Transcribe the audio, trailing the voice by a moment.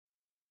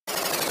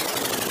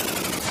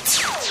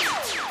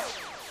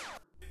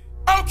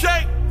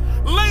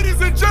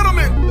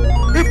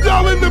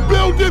Y'all in the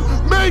building,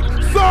 make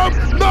some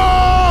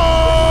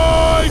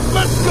noise.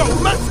 Let's go,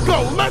 let's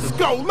go, let's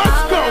go,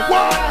 let's go.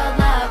 What?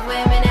 Love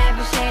women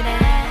every shade of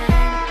hand.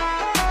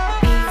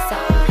 Be so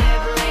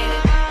liberated.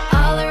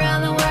 All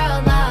around the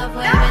world, love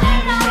women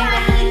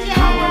every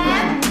shade of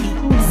hand.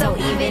 So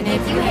even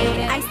if you hate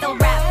it, I still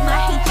rap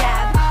my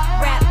hijab,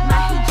 rap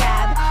my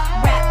hijab,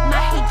 rap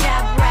my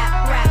hijab,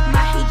 rap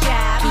my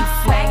hijab. Keep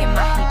swagging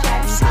my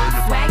hijab,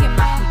 swagging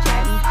my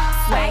hijab,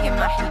 swagging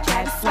my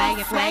hijab,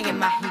 swagging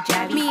my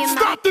hijab. Me and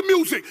Stop the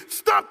music,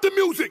 stop the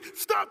music,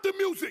 stop the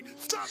music,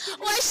 stop the music.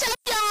 What's up,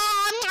 y'all?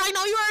 I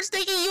know you were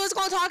thinking you was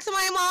gonna talk to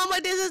my mom,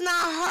 but this is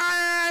not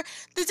her.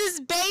 This is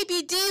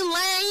baby D Lane. You know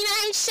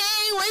what I'm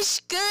saying? What's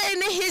good in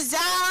the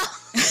hizal?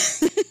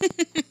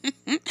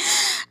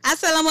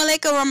 Assalamu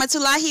alaikum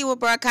warahmatullahi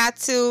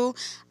wabarakatuh.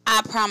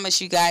 I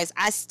promise you guys,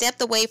 I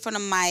stepped away from the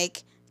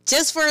mic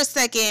just for a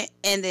second,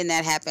 and then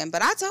that happened.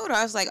 But I told her,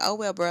 I was like, oh,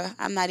 well, bruh,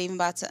 I'm not even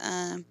about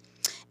to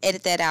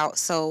edit that out.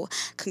 So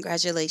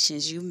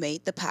congratulations, you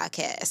made the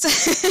podcast.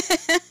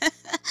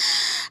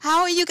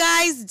 How are you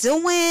guys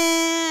doing?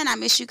 I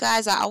miss you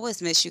guys. I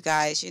always miss you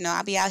guys. You know,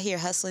 I be out here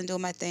hustling,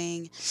 doing my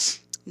thing,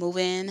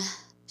 moving,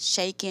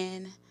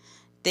 shaking,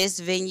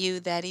 this venue,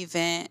 that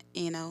event,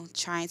 you know,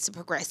 trying to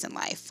progress in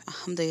life.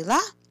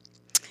 Alhamdulillah.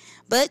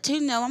 But,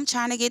 you know, I'm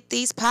trying to get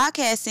these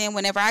podcasts in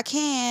whenever I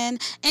can.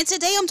 And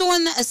today I'm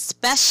doing a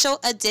special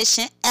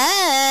edition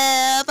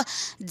of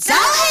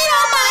Don't Hate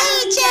on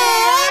My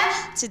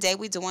Hijab. Today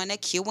we're doing a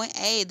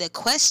Q&A, the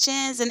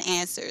questions and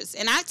answers.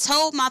 And I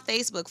told my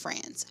Facebook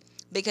friends,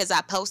 because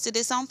I posted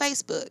this on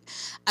Facebook,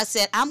 I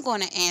said, I'm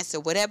going to answer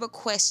whatever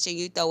question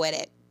you throw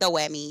at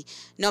me,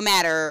 no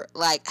matter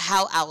like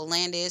how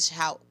outlandish,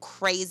 how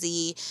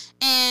crazy.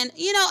 And,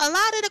 you know, a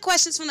lot of the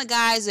questions from the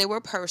guys, they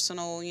were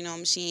personal, you know what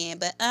I'm saying?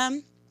 But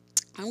I'm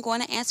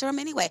going to answer them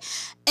anyway.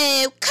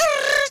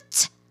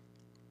 Kurt.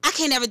 I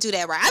can't ever do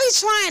that right. I be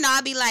trying,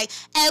 I'll be like,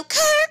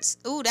 Kurt.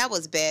 Ooh, that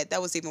was bad.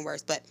 That was even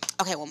worse. But,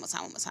 okay, one more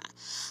time.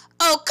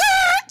 Oh,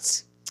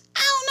 Kurt. I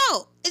don't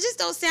know. It just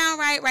don't sound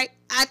right.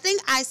 I think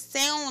I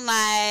sound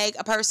like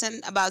a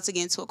person about to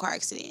get into a car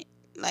accident.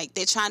 Like,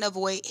 they're trying to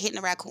avoid hitting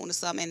a raccoon or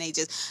something, and they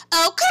just,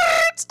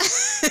 Kurt!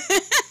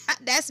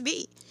 That's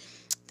me.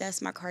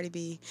 That's my Cardi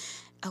B.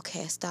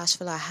 Okay,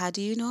 Astaghfirullah. How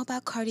do you know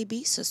about Cardi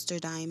B, Sister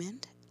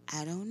Diamond?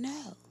 I don't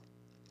know.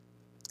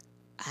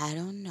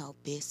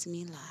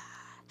 Bismillah.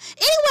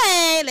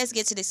 Anyway, let's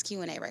get to this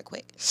Q&A right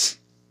quick.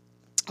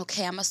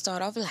 Okay, I'm going to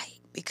start off light,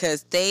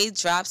 because they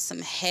dropped some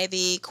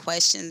heavy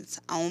questions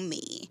on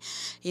me.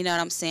 You know what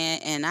I'm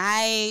saying? And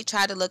I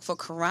tried to look for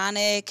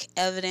Quranic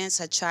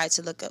evidence. I tried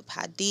to look up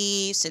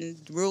hadiths and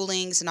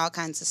rulings and all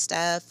kinds of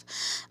stuff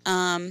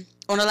on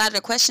a lot of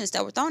the questions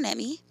that were thrown at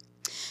me.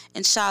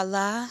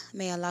 Inshallah,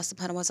 may Allah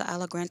subhanahu wa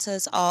ta'ala grant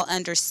us all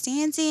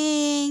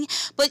understanding.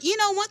 But you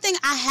know, one thing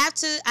I have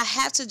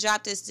to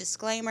drop this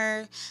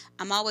disclaimer.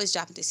 I'm always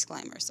dropping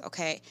disclaimers,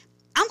 okay?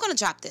 I'm going to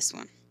drop this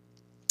one.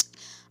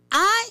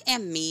 I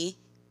am me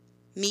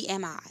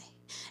am I,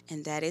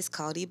 and that is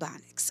called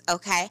Ebonics,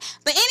 okay?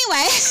 But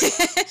anyway,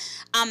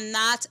 I'm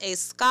not a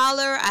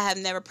scholar. I have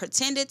never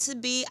pretended to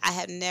be. I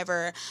have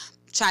never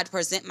tried to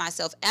present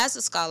myself as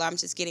a scholar. I'm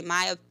just giving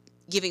my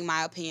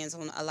opinions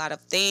on a lot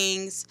of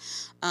things.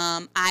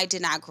 I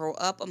did not grow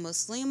up a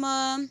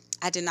Muslima.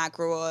 I did not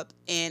grow up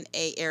in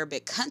a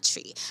Arabic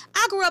country.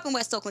 I grew up in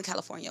West Oakland,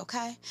 California,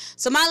 okay?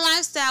 So my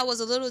lifestyle was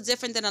a little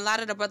different than a lot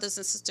of the brothers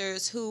and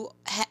sisters who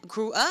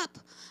grew up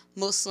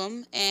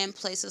Muslim in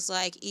places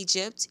like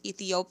Egypt,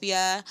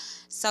 Ethiopia,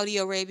 Saudi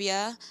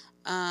Arabia,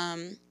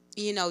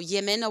 you know,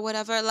 Yemen or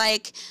whatever.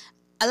 Like,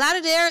 a lot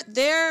of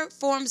their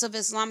forms of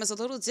Islam is a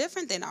little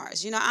different than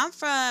ours. You know, I'm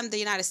from the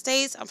United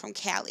States. I'm from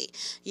Cali.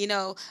 You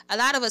know, a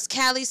lot of us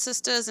Cali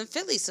sisters and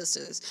Philly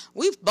sisters,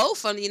 we both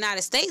from the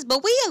United States,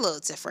 but we a little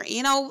different.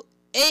 You know,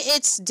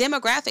 it's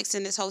demographics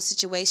in this whole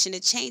situation.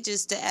 It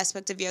changes the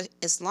aspect of your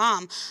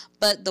Islam.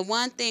 But the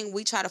one thing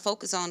we try to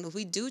focus on,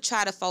 we do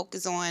try to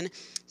focus on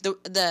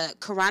the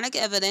Quranic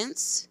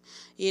evidence,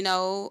 you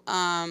know,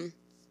 and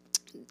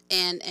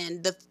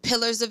the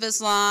pillars of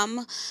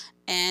Islam,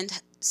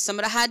 and some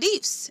of the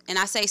hadiths. And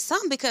I say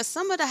some because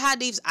some of the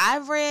hadiths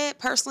I've read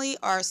personally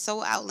are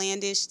so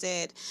outlandish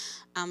that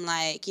I'm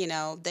like, you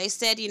know, they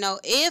said, you know,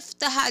 if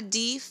the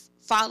hadith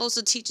follows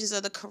the teachings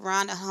of the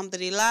Quran,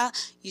 alhamdulillah,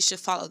 you should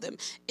follow them.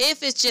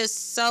 If it's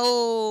just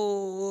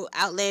so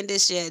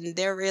outlandish and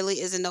there really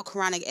isn't no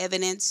Quranic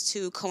evidence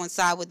to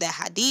coincide with that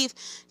hadith,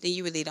 then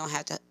you really don't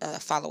have to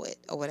follow it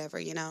or whatever,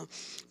 you know.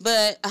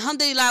 But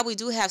alhamdulillah, we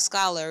do have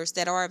scholars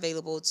that are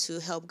available to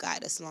help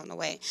guide us along the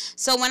way.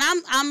 So when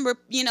I'm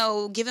you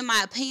know, giving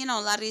my opinion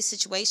on a lot of these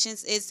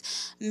situations,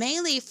 it's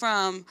mainly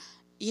from,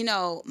 you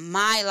know,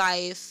 my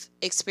life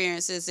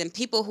experiences and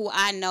people who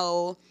I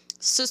know,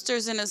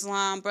 sisters in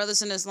Islam,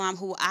 brothers in Islam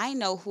who I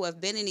know who have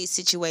been in these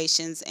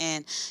situations,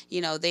 and, you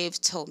know, they've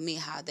told me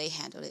how they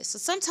handle it. So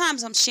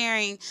sometimes I'm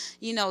sharing,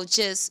 you know,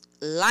 just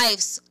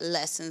life's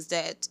lessons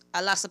that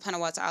Allah subhanahu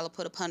wa ta'ala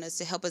put upon us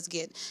to help us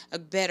get a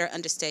better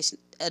understanding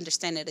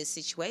of the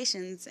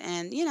situations.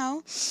 And, you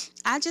know,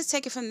 I just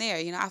take it from there.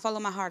 You know, I follow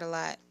my heart a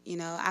lot. You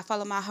know, I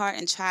follow my heart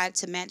and try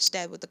to match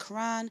that with the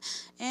Quran.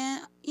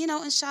 And, you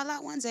know, inshallah,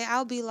 one day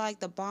I'll be like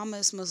the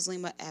bombest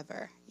Muslima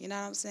ever. You know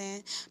what I'm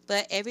saying?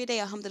 But every day,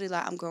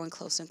 alhamdulillah, I'm growing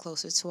closer and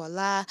closer to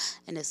Allah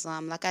and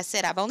Islam. Like I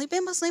said, I've only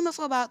been Muslima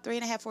for about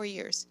 3.5, 4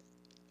 years.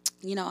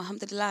 You know,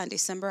 alhamdulillah, in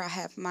December, I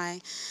have my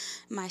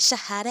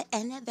Shahada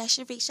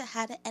anniversary.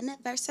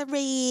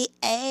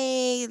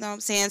 Hey, you know what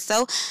I'm saying? So,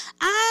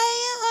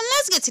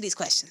 let's get to these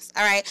questions.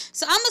 All right.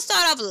 So, I'm going to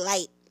start off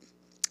light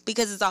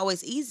because it's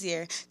always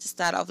easier to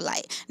start off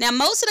light. Now,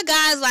 most of the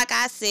guys, like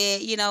I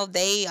said, you know,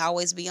 they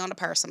always be on the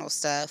personal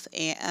stuff.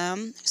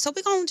 And so,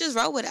 we're going to just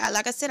roll with it.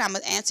 Like I said, I'm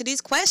going to answer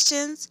these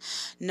questions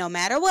no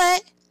matter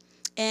what.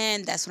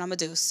 And that's what I'm going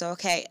to do. So,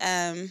 okay.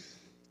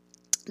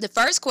 The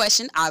first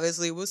question,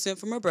 obviously, was sent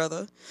from my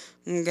brother.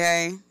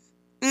 Okay.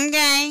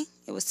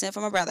 It was sent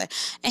from my brother.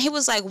 And he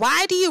was like,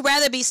 why do you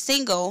rather be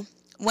single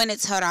when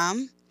it's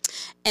haram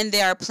and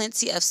there are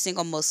plenty of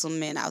single Muslim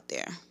men out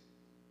there?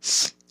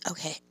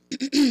 Okay.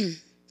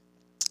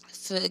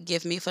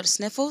 Forgive me for the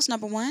sniffles.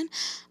 Number one,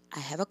 I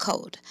have a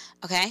cold.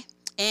 Okay.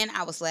 And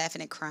I was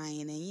laughing and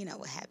crying. And you know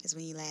what happens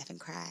when you laugh and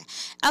cry.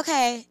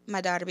 Okay.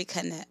 My daughter be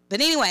cutting up. But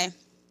anyway.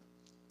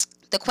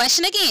 The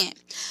question again,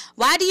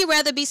 why do you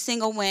rather be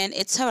single when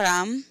it's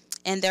haram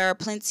and there are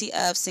plenty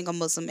of single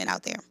Muslim men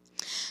out there?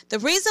 The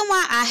reason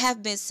why I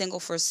have been single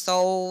for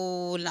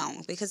so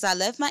long, because I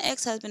left my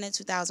ex-husband in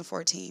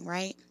 2014,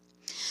 right?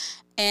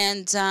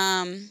 And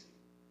I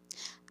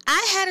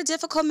had a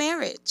difficult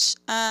marriage.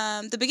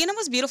 The beginning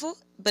was beautiful,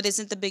 but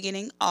isn't the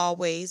beginning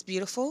always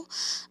beautiful?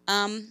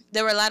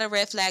 There were a lot of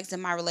red flags in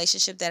my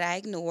relationship that I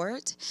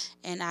ignored,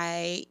 and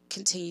I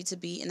continued to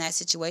be in that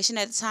situation.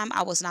 At the time,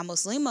 I was not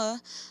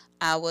Muslima.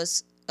 I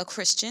was a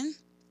Christian,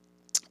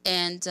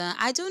 and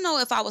I do know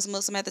if I was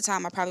Muslim at the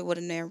time, I probably would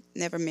have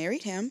never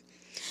married him.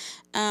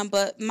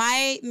 But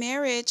my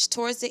marriage,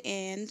 towards the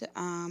end,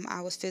 I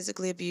was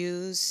physically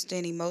abused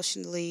and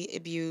emotionally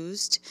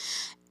abused.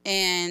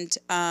 And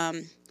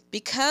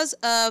because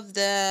of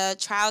the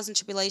trials and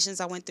tribulations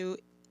I went through,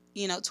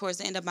 you know, towards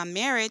the end of my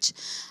marriage,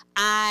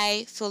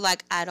 I feel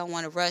like I don't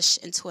want to rush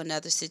into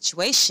another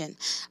situation.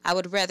 I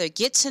would rather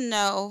get to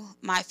know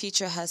my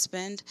future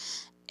husband.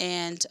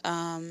 And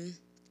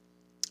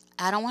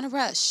I don't want to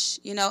rush.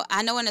 You know,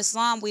 I know in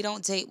Islam we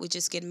don't date, we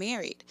just get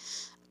married.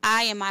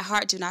 I, in my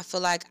heart, do not feel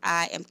like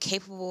I am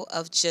capable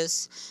of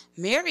just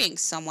marrying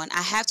someone.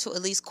 I have to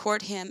at least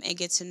court him and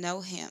get to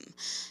know him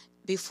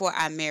before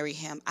I marry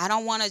him. I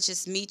don't want to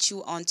just meet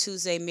you on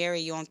Tuesday, marry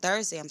you on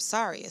Thursday. I'm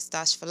sorry,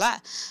 astaghfirullah.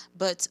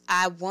 But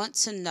I want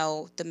to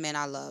know the men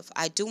I love.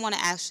 I do want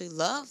to actually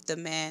love the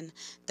men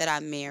that I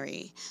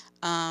marry.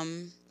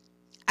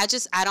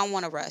 I don't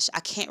want to rush. I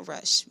can't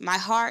rush. My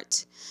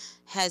heart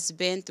has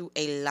been through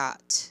a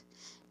lot.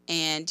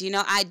 And, you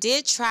know, I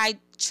did try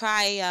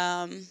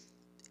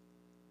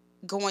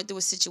going through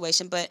a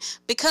situation, but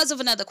because of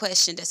another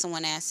question that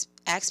someone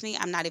asked me,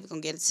 I'm not even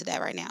going to get into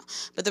that right now.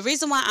 But the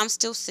reason why I'm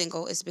still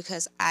single is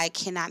because I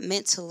cannot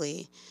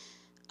mentally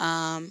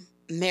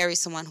marry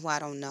someone who I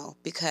don't know,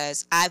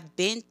 because I've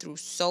been through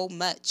so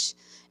much.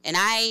 And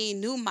I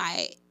knew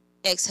my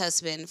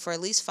ex-husband for at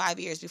least 5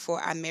 years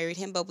before I married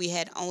him, but we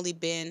had only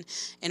been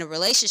in a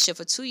relationship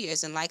for 2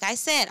 years. And like I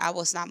said, I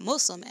was not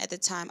Muslim at the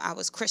time. I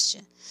was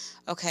Christian.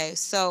 Okay,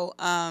 so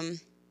I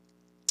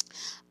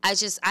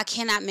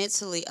cannot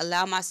mentally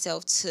allow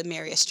myself to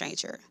marry a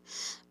stranger.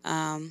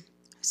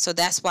 So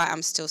that's why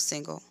I'm still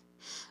single.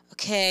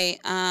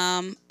 Okay,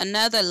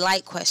 another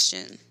light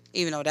question,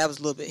 even though that was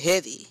a little bit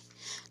heavy.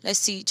 Let's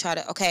see,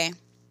 okay.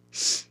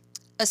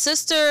 A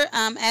sister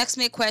asked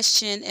me a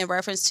question in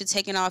reference to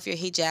taking off your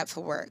hijab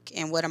for work,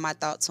 and what are my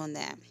thoughts on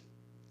that?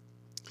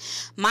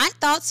 My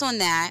thoughts on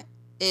that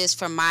is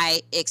from my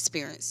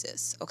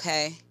experiences,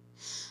 okay?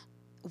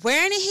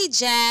 Wearing a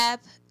hijab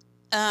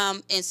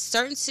in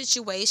certain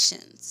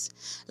situations,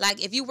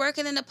 like if you're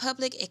working in the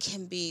public, it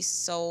can be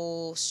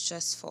so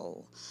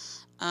stressful.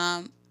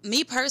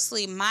 Me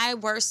personally, my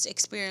worst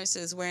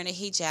experiences wearing a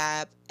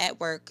hijab at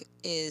work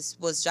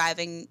was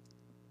driving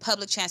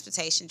public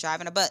transportation,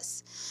 driving a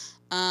bus.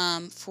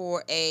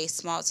 For a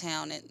small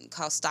town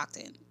called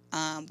Stockton,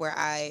 where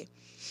I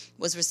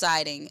was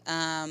residing.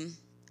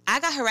 I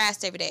got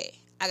harassed every day.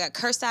 I got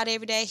cursed out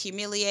every day,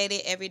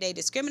 humiliated every day,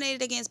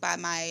 discriminated against by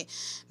my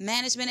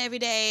management every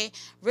day,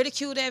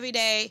 ridiculed every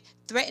day,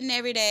 threatened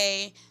every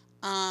day.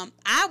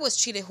 I was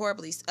treated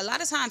horribly. A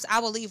lot of times I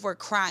would leave work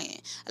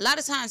crying. A lot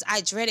of times I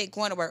dreaded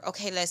going to work.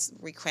 Okay, let's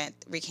recant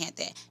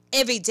that.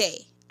 Every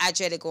day I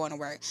dreaded going to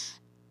work.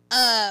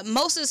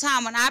 Most of the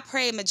time when I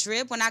prayed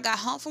Maghrib, when I got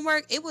home from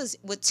work, it was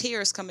with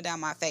tears coming down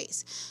my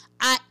face.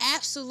 I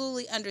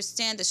absolutely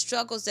understand the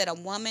struggles that a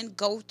woman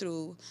go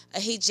through, a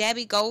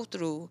hijabi go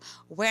through,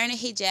 wearing a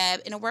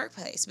hijab in a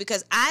workplace,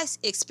 because I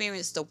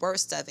experienced the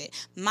worst of it.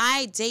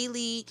 My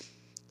daily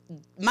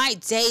my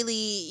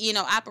daily,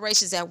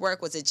 operations at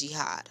work was a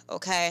jihad,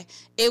 okay?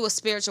 It was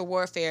spiritual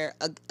warfare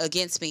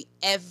against me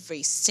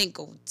every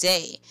single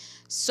day.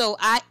 So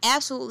I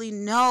absolutely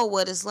know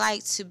what it's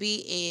like to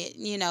be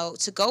in,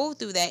 to go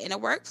through that in a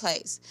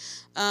workplace.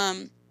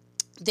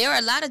 There are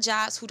a lot of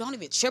jobs who don't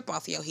even trip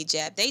off your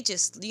hijab. They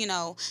just,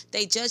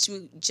 they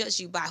judge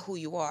you by who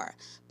you are.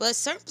 But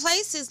certain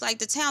places, like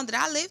the town that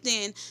I lived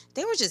in,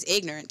 they were just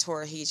ignorant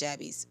toward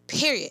hijabis.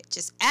 Period.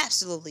 Just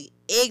absolutely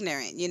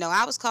ignorant.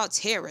 I was called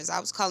terrorist.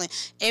 I was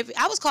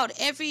called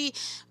every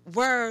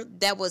word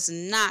that was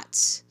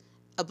not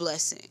a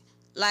blessing.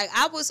 Like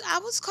I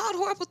was called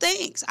horrible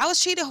things. I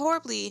was treated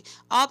horribly,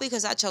 all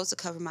because I chose to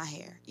cover my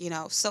hair.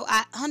 So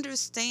I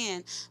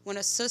understand when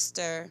a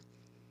sister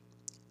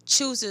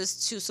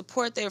chooses to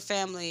support their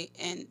family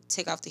and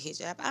take off the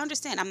hijab. I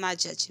understand. I'm not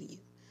judging you.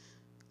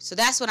 So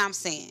that's what I'm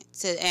saying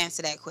to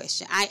answer that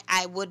question.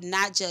 I would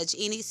not judge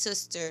any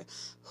sister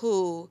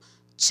who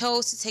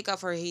chose to take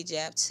off her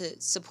hijab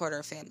to support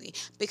her family.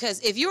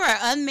 Because if you're an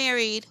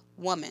unmarried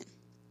woman,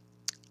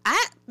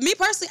 me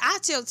personally, I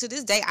tell to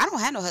this day, I don't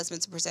have no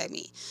husband to protect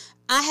me.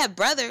 I have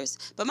brothers,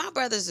 but my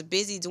brothers are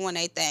busy doing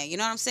their thing. You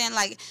know what I'm saying?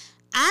 Like,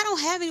 I don't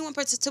have anyone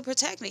to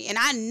protect me. And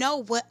I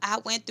know what I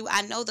went through.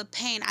 I know the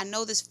pain. I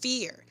know this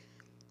fear.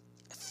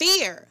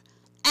 Fear.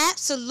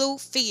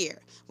 Absolute fear.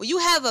 When you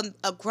have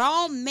a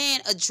grown man,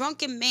 a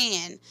drunken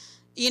man,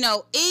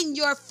 in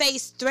your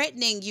face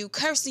threatening you,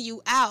 cursing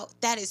you out,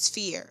 that is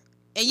fear.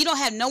 And you don't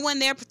have no one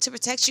there to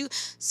protect you.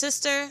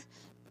 Sister,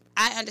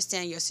 I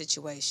understand your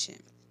situation.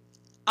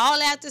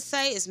 All I have to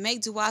say is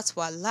make dua to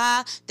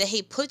Allah that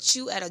He put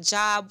you at a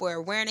job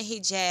where wearing a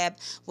hijab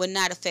would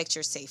not affect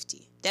your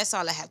safety. That's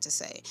all I have to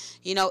say.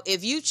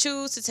 If you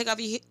choose to take off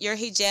your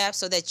hijab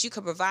so that you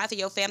can provide for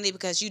your family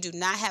because you do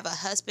not have a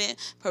husband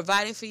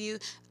providing for you,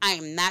 I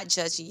am not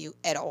judging you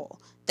at all.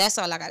 That's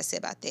all I got to say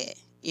about that.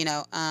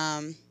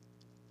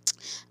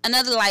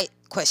 Another light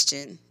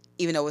question,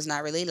 even though it's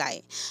not really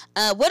light.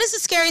 What is the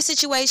scariest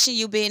situation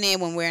you've been in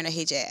when wearing a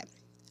hijab?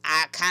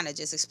 I kind of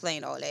just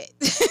explained all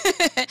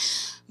that.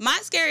 My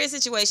scariest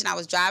situation, I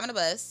was driving a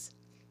bus,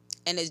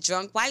 and this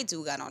drunk white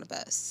dude got on the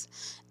bus.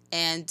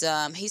 And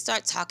he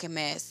started talking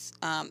mess.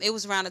 It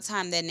was around the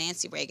time that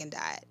Nancy Reagan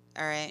died,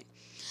 all right?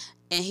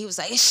 And he was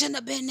like, it shouldn't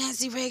have been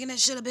Nancy Reagan. It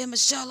should have been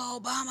Michelle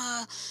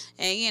Obama.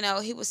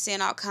 And, he was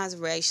saying all kinds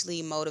of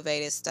racially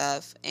motivated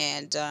stuff.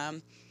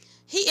 And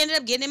he ended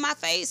up getting in my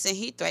face, and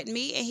he threatened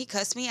me, and he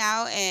cussed me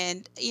out,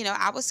 and,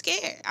 I was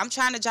scared. I'm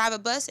trying to drive a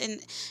bus,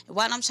 and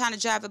while I'm trying to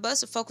drive a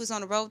bus to focus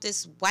on the road,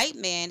 this white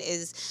man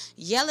is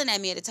yelling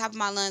at me at the top of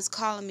my lungs,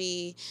 calling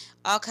me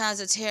all kinds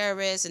of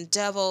terrorists and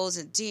devils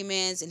and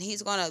demons, and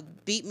he's going to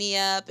beat me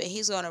up, and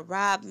he's going to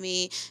rob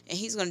me, and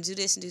he's going to do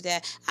this and do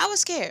that. I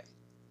was scared.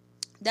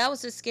 That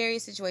was the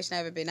scariest situation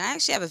I've ever been. I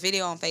actually have a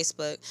video on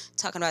Facebook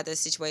talking about this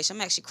situation.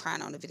 I'm actually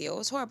crying on the video. It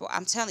was horrible.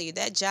 I'm telling you,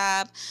 that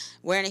job,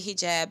 wearing a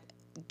hijab,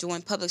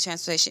 doing public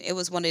transportation, it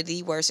was one of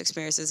the worst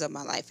experiences of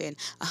my life. And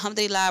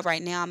alhamdulillah,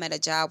 right now I'm at a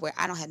job where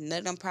I don't have none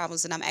of them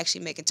problems, and I'm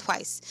actually making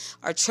twice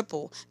or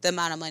triple the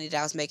amount of money that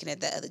I was making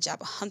at that other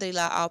job.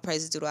 Alhamdulillah, all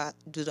praises due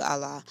to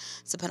Allah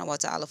subhanahu wa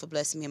ta'ala for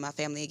blessing me and my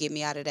family and getting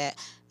me out of that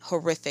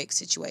horrific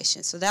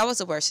situation. So that was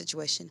the worst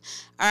situation.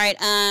 All right,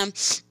 I'm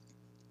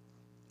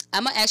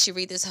gonna actually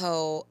read this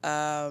whole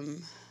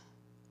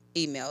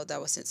email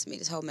that was sent to me,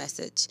 this whole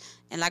message.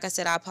 And like I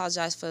said, I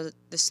apologize for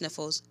the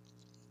sniffles,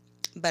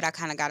 but I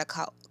kind of got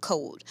a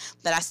cold.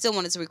 But I still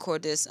wanted to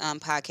record this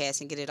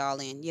podcast and get it all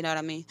in. You know what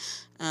I mean?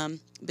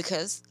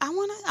 Because I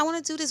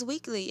wanna do this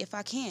weekly if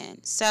I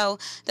can. So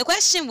the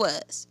question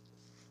was,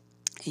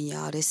 and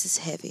y'all, this is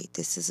heavy.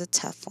 This is a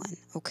tough one,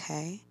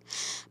 okay?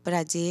 But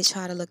I did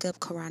try to look up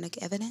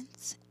Quranic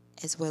evidence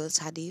as well as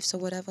hadiths or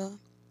whatever,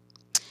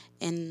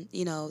 and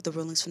the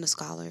rulings from the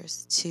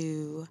scholars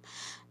to.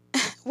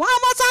 Why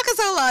am I talking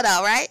so low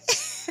though, right?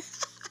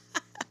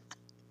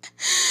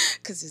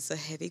 Because it's a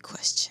heavy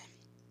question.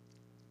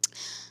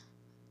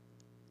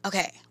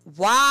 Okay,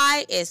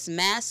 why is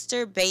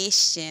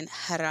masturbation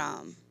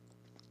haram?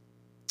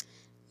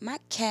 My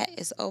cat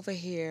is over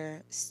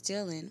here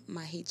stealing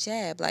my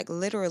hijab, like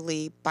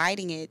literally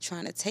biting it,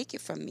 trying to take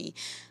it from me.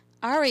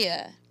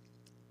 Aria,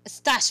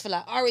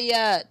 Astashfala,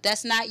 Aria,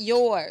 that's not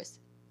yours.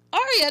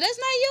 Aria, that's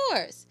not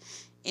yours.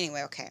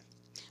 Anyway, okay.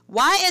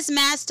 Why is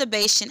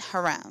masturbation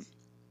haram?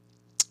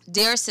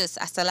 Dear sis,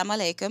 assalamu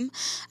alaikum.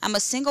 I'm a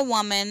single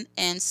woman,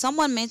 and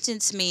someone mentioned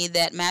to me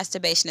that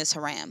masturbation is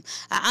haram.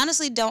 I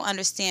honestly don't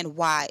understand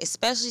why,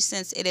 especially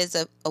since it is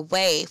a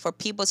way for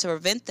people to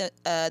prevent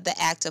the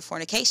act of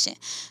fornication.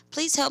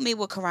 Please help me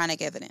with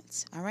Quranic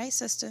evidence. All right,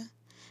 sister,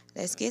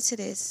 let's get to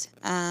this.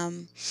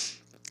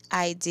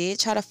 I did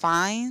try to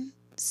find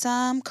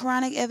some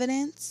Quranic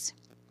evidence.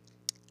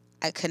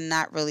 I could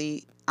not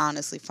really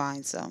honestly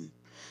find some.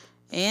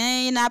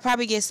 And I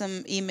probably get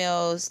some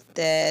emails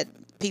that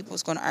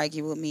people's going to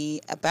argue with me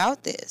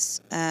about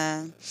this.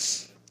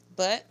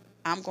 But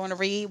I'm going to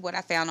read what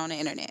I found on the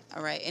internet.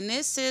 All right. And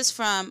this is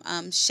from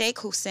Sheikh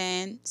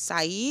Hussein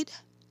Saeed.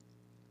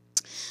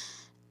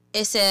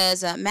 It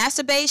says,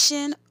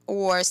 masturbation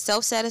or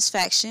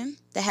self-satisfaction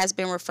that has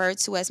been referred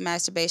to as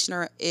masturbation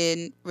or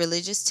in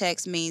religious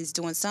texts means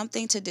doing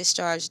something to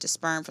discharge the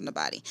sperm from the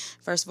body.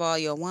 First of all,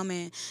 you're a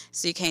woman,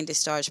 so you can't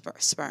discharge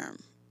sperm.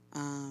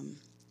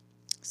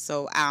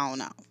 So I don't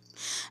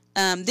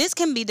know. This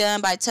can be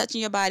done by touching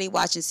your body,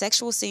 watching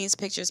sexual scenes,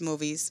 pictures,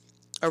 movies,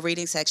 or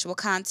reading sexual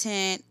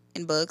content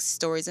in books,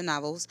 stories, and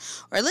novels,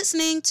 or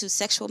listening to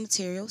sexual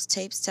materials,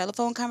 tapes,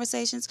 telephone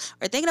conversations,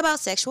 or thinking about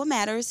sexual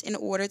matters in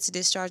order to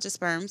discharge the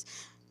sperms.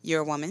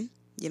 You're a woman.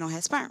 You don't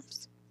have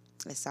sperms.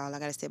 That's all I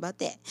got to say about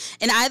that.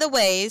 In either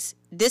ways,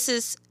 this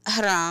is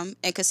haram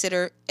and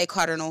considered a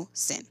cardinal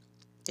sin.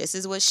 This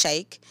is what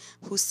Sheikh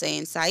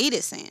Hussein Said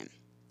is saying.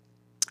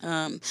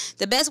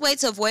 The best way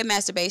to avoid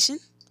masturbation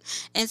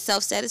and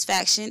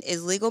self-satisfaction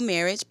is legal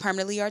marriage,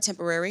 permanently or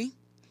temporary,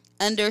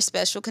 under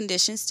special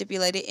conditions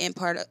stipulated in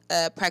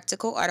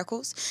practical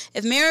articles.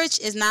 If marriage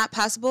is not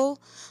possible,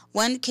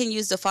 one can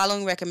use the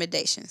following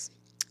recommendations.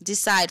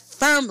 Decide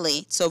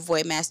firmly to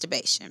avoid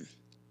masturbation.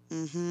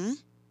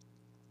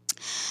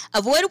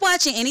 Avoid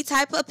watching any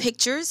type of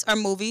pictures or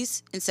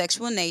movies in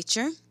sexual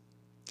nature.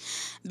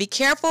 Be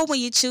careful when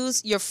you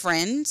choose your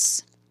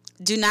friends.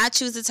 Do not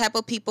choose the type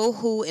of people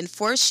who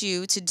enforce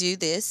you to do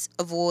this.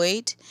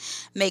 Avoid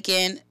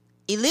making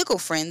illegal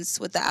friends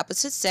with the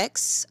opposite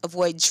sex.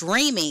 Avoid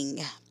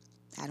dreaming.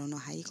 I don't know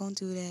how you're going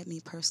to do that.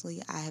 Me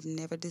personally, I have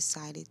never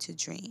decided to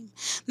dream.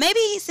 Maybe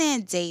he's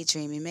saying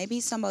daydreaming. Maybe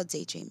he's talking about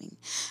daydreaming.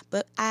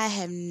 But I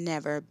have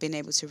never been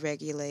able to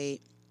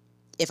regulate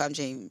if I'm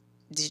dreaming.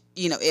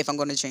 If I'm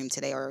going to dream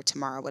today or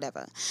tomorrow,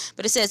 whatever.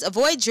 But it says,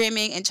 avoid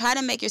dreaming and try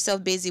to make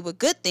yourself busy with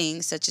good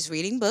things, such as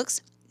reading books,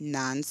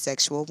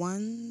 non-sexual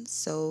ones.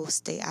 So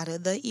stay out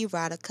of the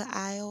erotica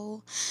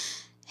aisle.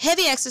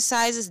 Heavy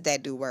exercises,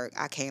 that do work.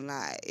 I can't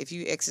lie. If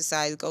you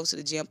exercise, go to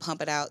the gym,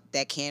 pump it out,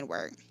 that can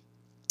work.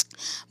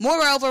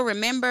 Moreover,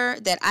 remember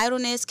that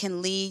idleness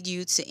can lead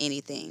you to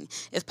anything.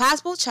 If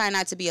possible, try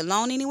not to be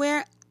alone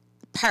anywhere.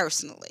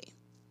 Personally,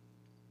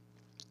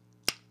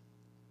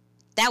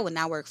 that would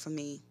not work for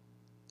me.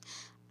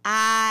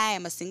 I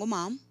am a single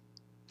mom.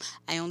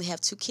 I only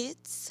have 2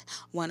 kids.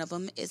 One of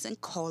them is in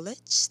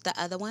college. The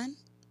other one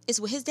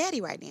is with his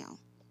daddy right now.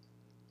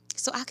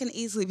 So I can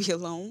easily be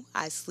alone.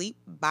 I sleep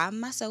by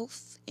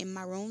myself in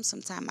my room.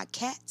 Sometimes my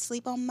cat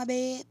sleep on my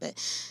bed, but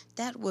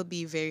that would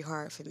be very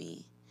hard for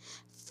me.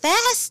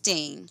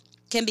 Fasting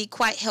can be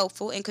quite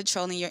helpful in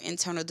controlling your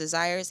internal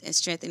desires and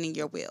strengthening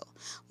your will.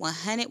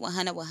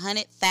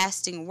 100,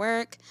 fasting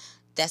work.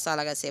 That's all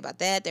I got to say about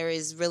that.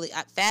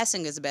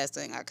 Fasting is the best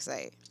thing I could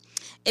say.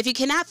 If you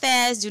cannot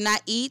fast, do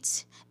not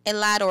eat a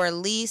lot, or at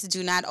least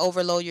do not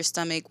overload your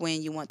stomach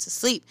when you want to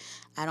sleep.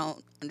 I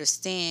don't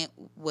understand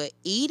what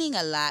eating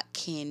a lot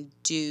can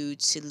do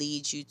to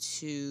lead you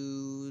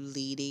to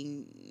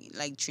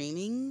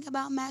dreaming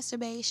about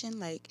masturbation,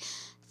 like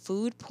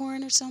food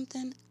porn or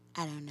something.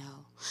 I don't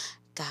know.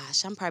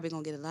 Gosh, I'm probably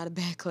going to get a lot of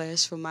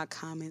backlash from my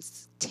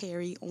comments,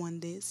 Terry,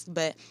 on this.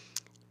 But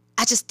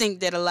I just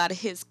think that a lot of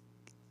his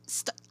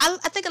I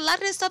think a lot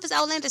of this stuff is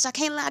outlandish. I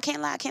can't lie.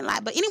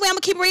 But anyway, I'm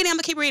going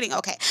to keep reading.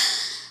 Okay.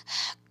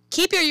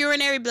 Keep your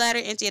urinary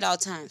bladder empty at all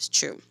times.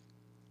 True.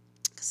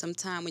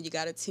 Sometimes when you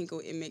got to tinkle,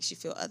 it makes you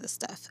feel other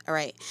stuff. All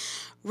right.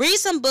 Read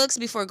some books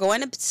before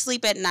going to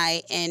sleep at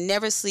night and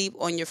never sleep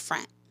on your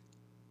front.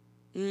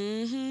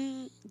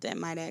 That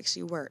might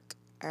actually work.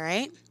 All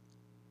right.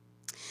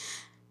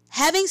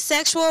 Having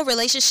sexual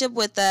relationship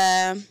with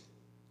a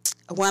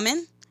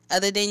woman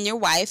other than your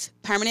wife,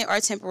 permanent or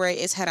temporary,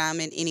 is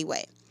haram in any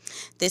way.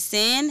 This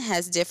sin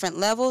has different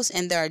levels,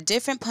 and there are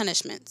different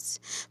punishments.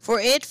 For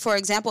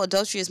example,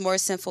 adultery is more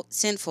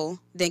sinful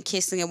than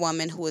kissing a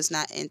woman who is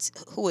not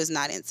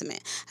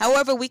intimate.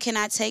 However, we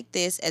cannot take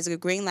this as a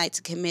green light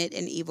to commit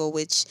an evil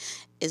which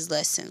is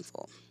less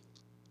sinful.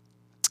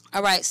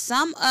 All right,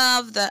 some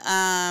of the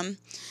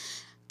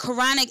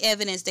Quranic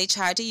evidence they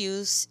tried to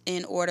use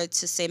in order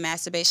to say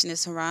masturbation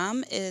is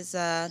haram is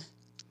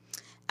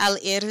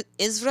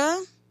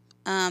Al-Isra,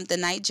 the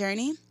Night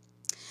Journey.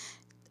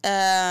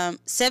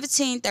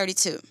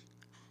 1732.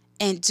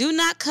 And do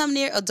not come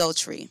near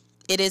adultery.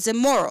 It is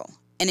immoral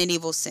and an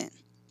evil sin.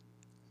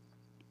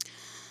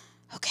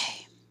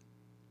 Okay.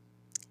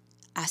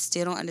 I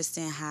still don't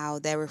understand how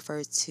that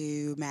refers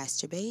to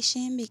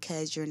masturbation,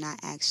 because you're not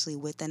actually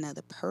with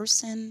another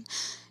person.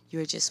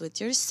 You're just with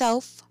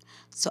yourself.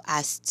 So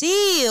I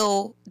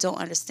still don't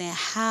understand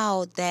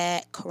how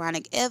that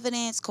Quranic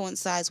evidence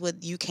coincides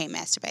with you can't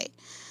masturbate.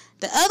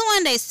 The other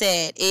one they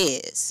said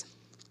is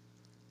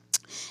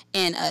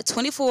in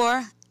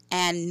 24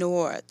 and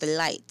Nur, the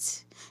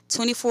light.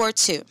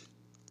 24:2.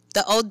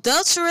 The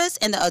adulteress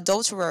and the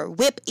adulterer,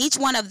 whip each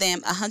one of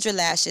them 100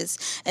 lashes,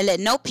 and let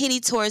no pity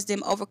towards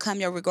them overcome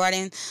you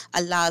regarding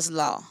Allah's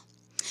law.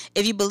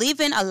 If you believe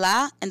in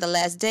Allah and the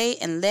last day,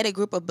 and let a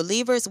group of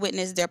believers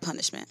witness their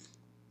punishment.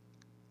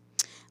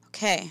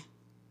 Okay.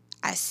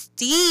 I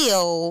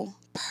still,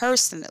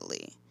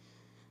 personally,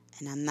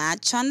 and I'm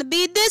not trying to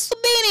be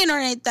disobedient or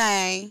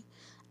anything,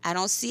 I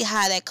don't see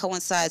how that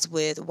coincides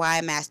with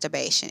why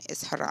masturbation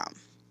is haram.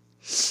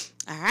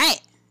 All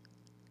right.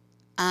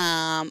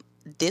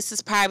 this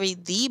is probably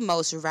the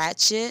most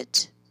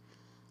ratchet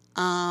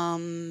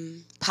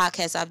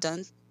podcast I've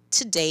done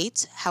to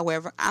date.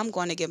 However, I'm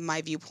going to give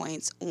my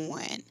viewpoints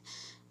on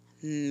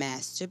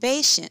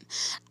masturbation.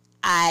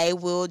 I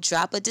will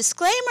drop a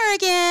disclaimer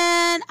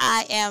again.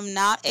 I am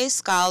not a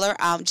scholar.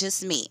 I'm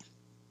just me.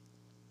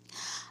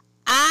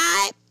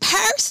 I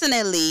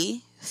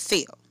personally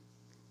feel,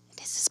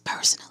 this is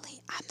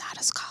personally, I'm not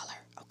a scholar,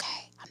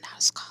 okay? I'm not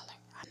a scholar.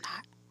 I'm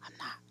not.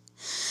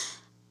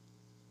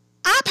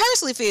 I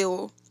personally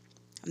feel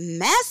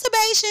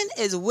masturbation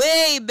is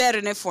way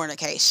better than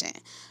fornication.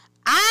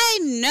 I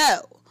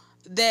know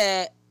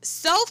that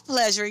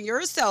self-pleasuring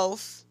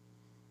yourself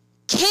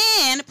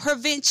can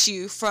prevent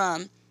you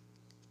from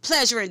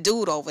pleasuring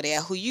dude over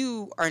there who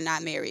you are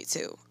not married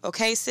to.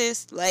 Okay,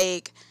 sis?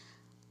 Like,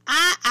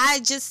 I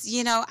just,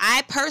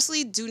 I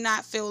personally do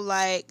not feel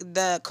like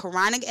the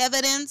Quranic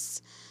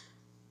evidence,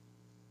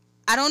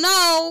 I don't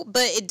know,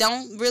 but it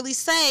don't really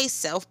say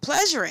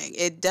self-pleasuring.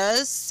 It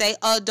does say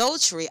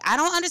adultery. I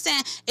don't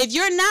understand. If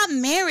you're not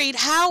married,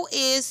 how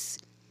is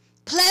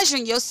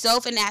pleasuring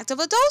yourself an act of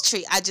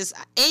adultery?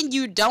 And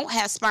you don't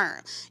have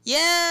sperm.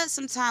 Yeah,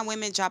 sometimes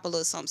women drop a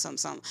little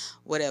something,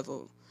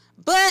 whatever.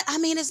 But, I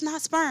mean, it's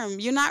not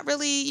sperm. You're not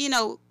really, you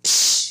know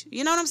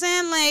what I'm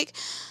saying? Like,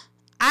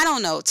 I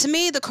don't know. To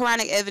me, the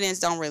Quranic evidence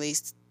don't really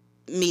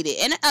meet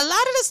it. And a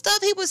lot of the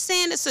stuff he was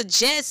saying that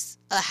suggests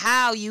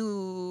how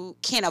you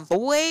can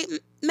avoid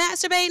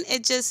masturbating,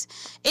 it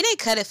didn't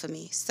cut it for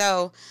me.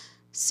 So,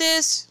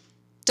 sis,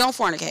 don't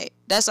fornicate.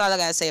 That's all I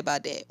got to say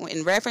about that.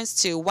 In reference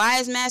to why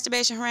is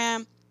masturbation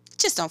haram,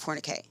 just don't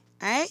fornicate.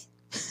 All right?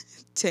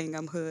 Dang,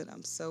 I'm hood.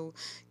 I'm so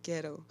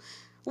ghetto.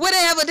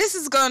 Whatever. This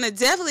is going to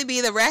definitely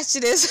be the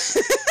ratchetest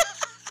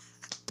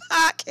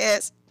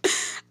podcast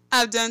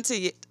I've done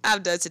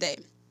today.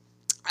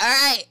 All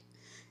right.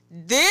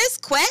 This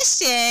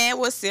question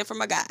was sent from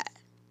a guy.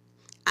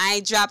 I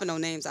ain't dropping no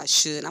names. I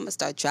should. I'm going to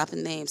start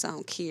dropping names. I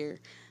don't care.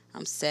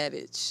 I'm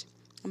savage.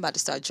 I'm about to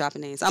start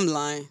dropping names. I'm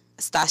lying.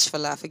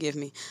 Astaghfirullah, forgive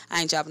me.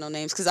 I ain't dropping no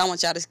names because I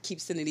want y'all to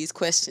keep sending these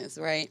questions,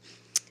 right?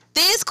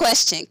 This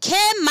question,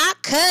 can my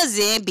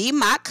cousin be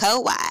my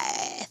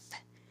co-wife?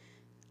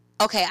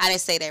 Okay, I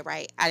didn't say that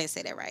right.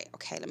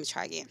 Okay, let me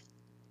try again.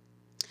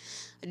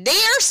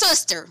 Dear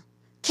sister,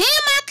 can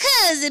my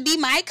cousin be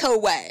my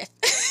co-wife?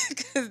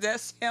 Because that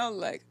sounds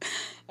like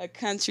a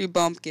country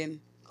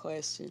bumpkin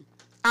question.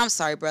 I'm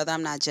sorry, brother.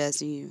 I'm not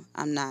judging you.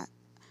 I'm not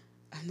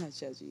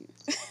judging you.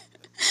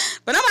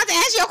 But I'm about to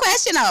answer your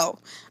question, though.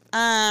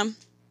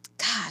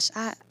 Gosh,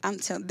 I'm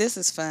telling. This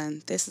is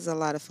fun. This is a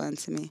lot of fun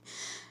to me.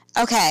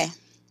 Okay.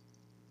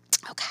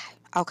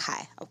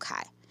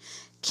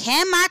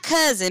 Can my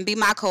cousin be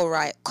my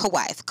co-wife?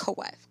 All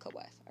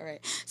right.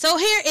 So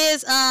here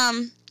is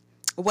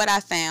what I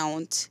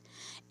found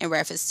in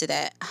reference to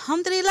that.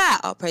 Alhamdulillah,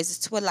 all praises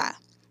to Allah.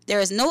 There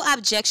is no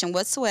objection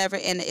whatsoever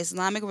in the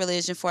Islamic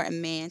religion for a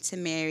man to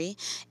marry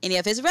any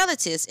of his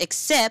relatives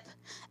except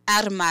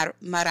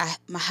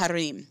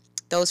al-maharim,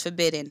 those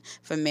forbidden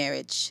from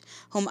marriage,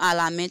 whom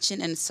Allah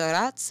mentioned in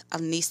Surat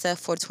Al-Nisa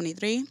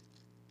 4:23.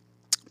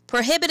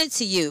 Prohibited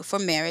to you for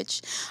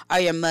marriage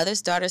are your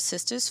mother's daughters,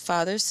 sisters,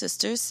 fathers,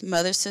 sisters,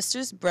 mother's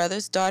sisters,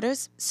 brothers,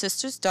 daughters,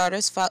 sisters,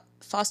 daughters,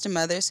 foster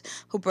mothers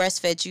who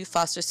breastfed you,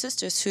 foster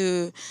sisters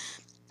who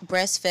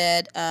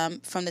breastfed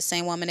from the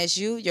same woman as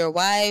you, your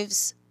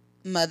wives'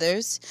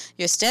 mothers,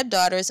 your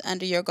stepdaughters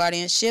under your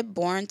guardianship,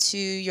 born to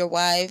your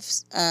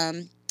wives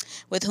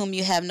with whom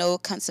you have no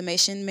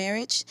consummation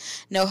marriage,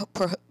 no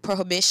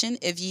prohibition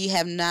if ye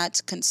have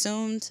not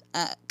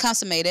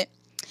consummated.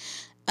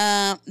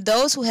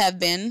 Those who have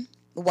been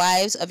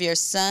wives of your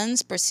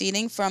sons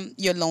proceeding from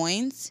your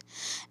loins,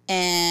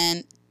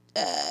 and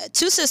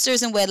two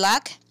sisters in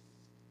wedlock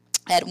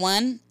at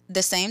one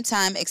the same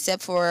time,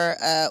 except for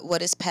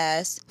what is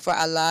past, for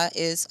Allah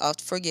is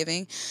oft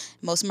forgiving,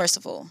 most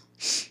merciful.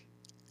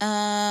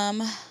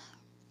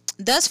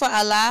 Thus, for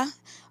Allah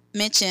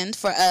mentioned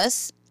for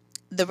us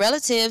the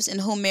relatives in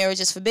whom marriage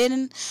is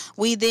forbidden,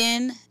 we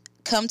then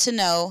come to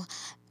know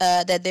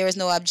that there is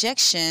no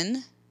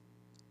objection.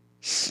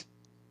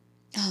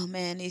 Oh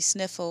man, these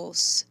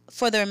sniffles.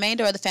 For the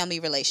remainder of the family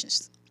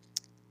relations.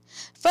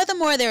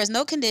 Furthermore, there is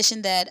no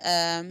condition that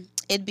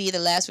it be the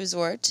last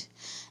resort,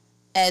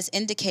 as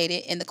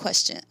indicated in the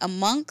question.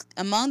 Among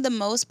the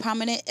most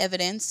prominent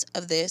evidence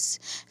of this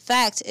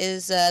fact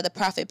is the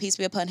Prophet, peace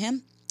be upon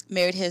him,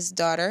 married his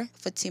daughter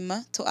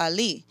Fatima to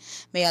Ali.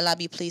 May Allah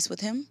be pleased with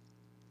him.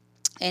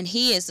 And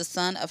he is the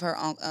son of her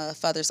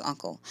father's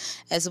uncle,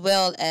 as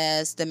well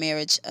as the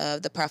marriage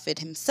of the Prophet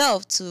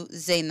himself to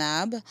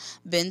Zainab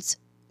bint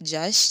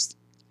Jahsh.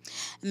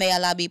 May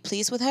Allah be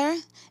pleased with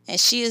her. And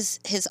she is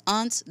his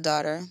aunt's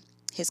daughter,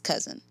 his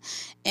cousin.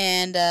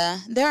 And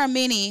there are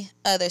many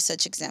other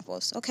such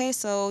examples. Okay,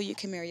 so you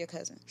can marry your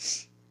cousin.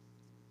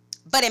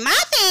 But in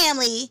my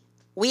family,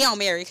 we don't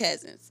marry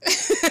cousins.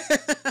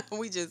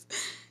 We just,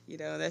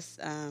 that's...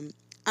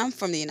 I'm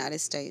from the United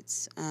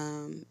States.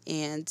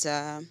 And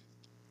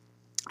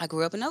I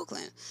grew up in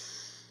Oakland.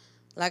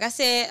 like I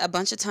said a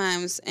bunch of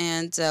times,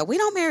 and we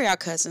don't marry our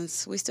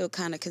cousins. We still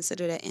kind of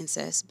consider that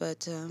incest.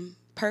 But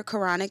per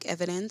Quranic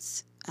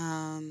evidence,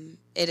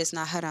 it is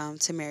not haram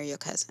to marry your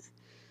cousin.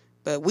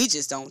 But we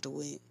just don't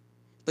do it.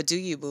 But do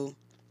you, boo?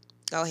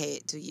 Go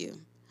ahead, do you.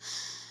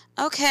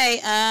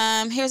 Okay,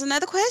 here's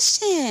another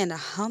question.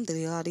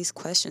 Alhamdulillah, these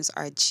questions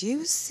are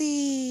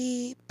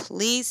juicy.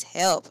 Please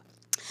help.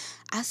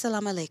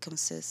 Assalamu alaikum,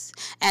 sis.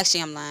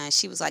 Actually, I'm lying.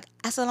 She was like,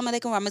 Assalamu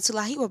alaikum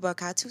warahmatullahi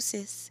wabarakatuh,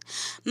 sis.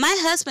 My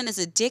husband is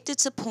addicted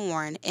to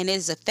porn and it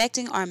is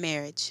affecting our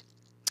marriage.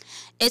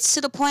 It's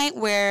to the point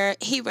where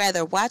he'd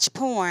rather watch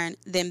porn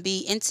than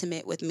be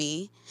intimate with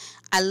me.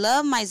 I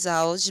love my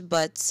Zawj,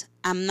 but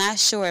I'm not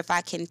sure if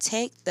I can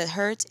take the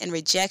hurt and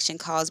rejection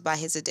caused by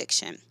his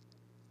addiction.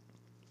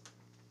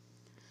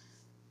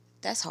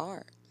 That's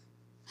hard.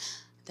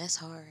 That's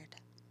hard.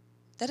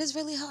 That is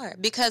really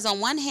hard. Because on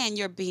one hand,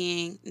 you're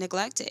being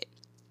neglected.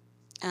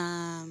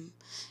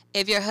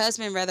 If your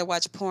husband rather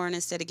watch porn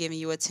instead of giving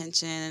you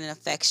attention and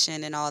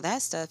affection and all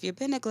that stuff, you've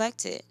been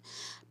neglected.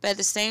 But at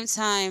the same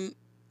time,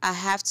 I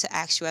have to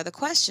ask you other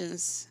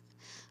questions.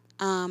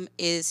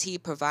 Is he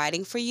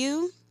providing for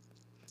you?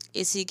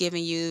 Is he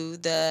giving you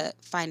the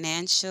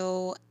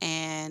financial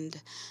and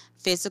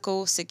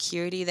physical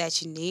security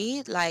that you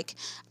need? Like,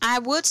 I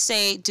would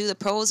say, do the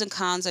pros and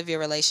cons of your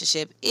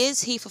relationship.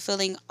 Is he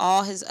fulfilling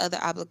all his other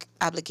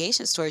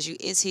obligations towards you?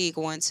 Is he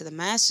going to the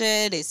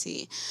masjid? Is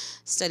he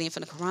studying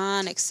from the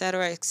Quran,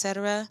 etc.,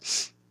 etc.?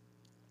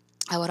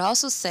 I would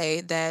also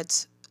say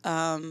that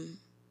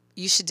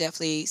you should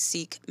definitely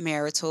seek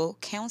marital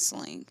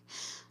counseling.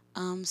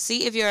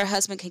 See if your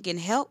husband can get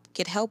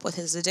help with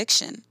his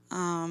addiction.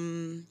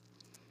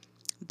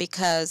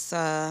 Because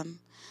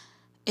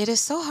it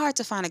is so hard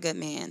to find a good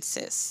man,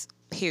 sis,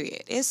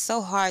 period. It's so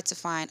hard to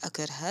find a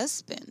good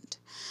husband.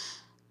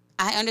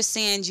 I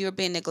understand you're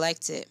being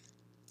neglected.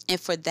 And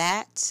for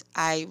that,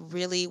 I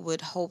really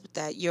would hope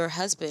that your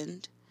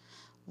husband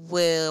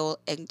will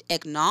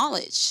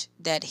acknowledge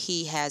that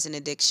he has an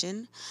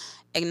addiction,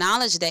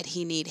 acknowledge that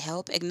he needs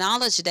help,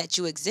 acknowledge that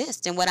you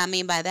exist. And what I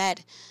mean by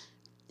that,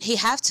 he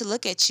have to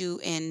look at you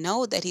and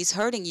know that he's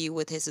hurting you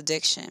with his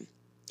addiction.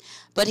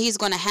 But he's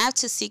going to have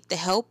to seek the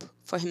help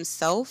for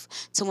himself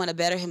to want to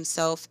better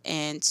himself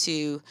and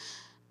to,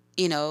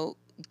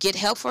 get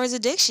help for his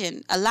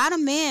addiction. A lot of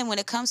men, when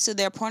it comes to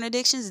their porn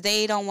addictions,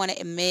 they don't want to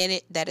admit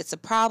it, that it's a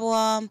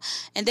problem,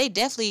 and they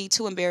definitely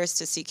too embarrassed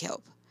to seek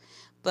help.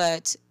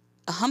 But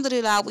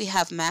alhamdulillah, we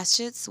have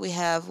masjids, we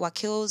have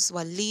wakils,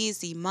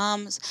 walis,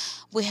 imams.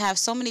 We have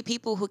so many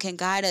people who can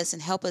guide us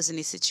and help us in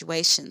these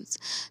situations.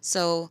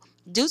 So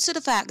due to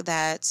the fact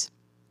that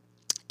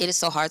it is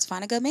so hard to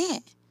find a good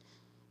man,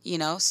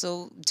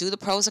 so do the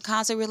pros and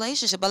cons of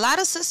relationship. A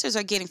lot of sisters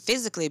are getting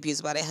physically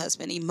abused by their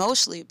husband,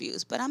 emotionally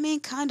abused. But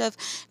kind of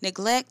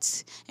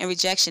neglect and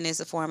rejection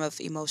is a form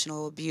of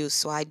emotional abuse,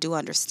 so I do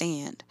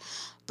understand.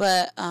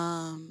 But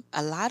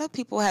a lot of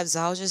people have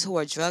zawjas who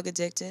are drug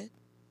addicted,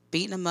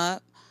 beating them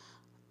up.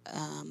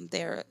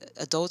 They're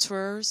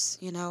adulterers,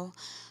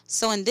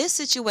 So in this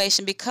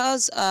situation,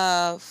 because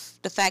of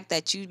the fact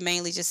that you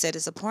mainly just said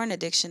it's a porn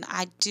addiction,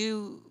 I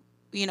do,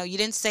 you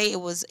didn't say it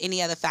was any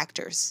other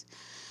factors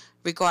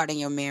regarding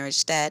your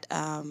marriage that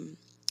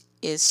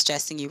is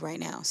stressing you right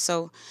now.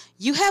 So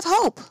you have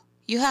hope.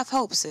 You have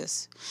hope,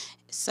 sis.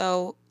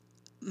 So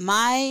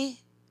my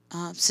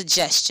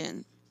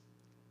suggestion,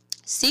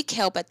 seek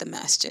help at the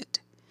masjid.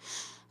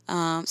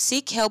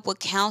 Seek help with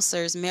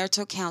counselors,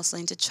 marital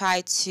counseling, to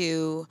try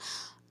to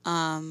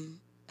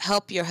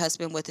help your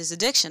husband with his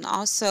addiction.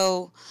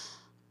 Also,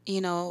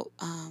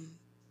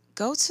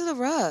 go to the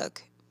rug.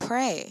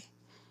 Pray,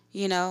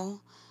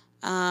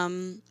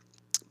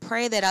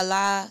 pray that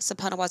Allah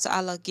subhanahu wa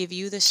ta'ala give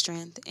you the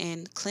strength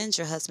and cleanse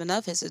your husband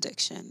of his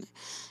addiction,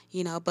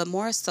 but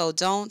more so,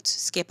 don't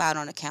skip out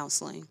on the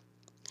counseling.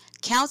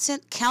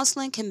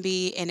 Counseling can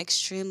be an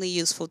extremely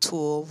useful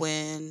tool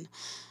when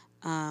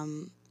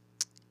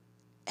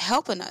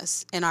helping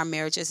us in our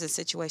marriages in a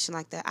situation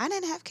like that. I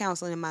didn't have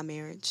counseling in my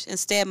marriage.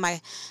 Instead, my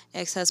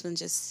ex-husband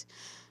just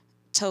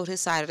told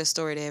his side of the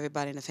story to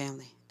everybody in the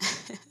family.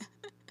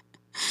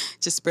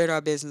 Just spread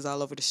our business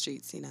all over the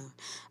streets,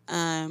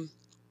 And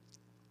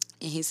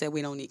he said,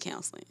 we don't need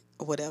counseling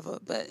or whatever.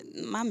 But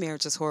my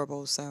marriage is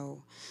horrible.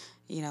 So,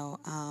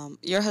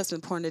 your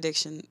husband's porn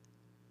addiction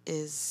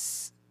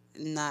is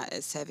not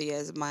as heavy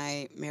as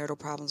my marital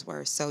problems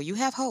were. So you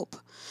have hope.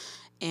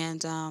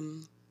 And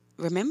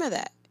remember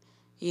that.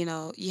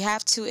 You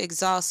have to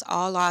exhaust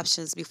all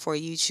options before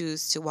you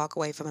choose to walk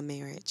away from a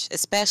marriage,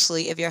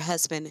 especially if your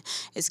husband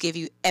is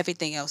giving you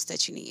everything else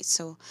that you need.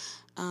 So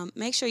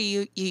make sure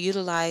you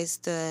utilize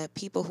the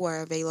people who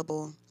are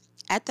available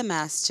at the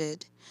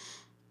masjid.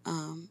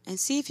 And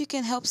see if you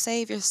can help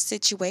save your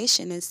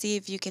situation and see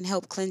if you can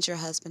help cleanse your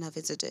husband of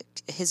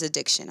his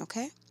addiction,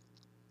 okay?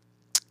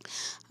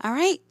 All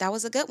right, that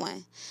was a good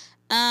one.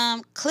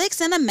 Clicks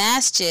in the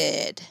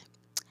masjid.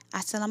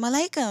 Assalamu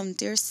alaikum,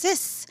 dear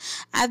sis.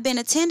 I've been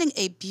attending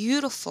a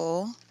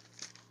beautiful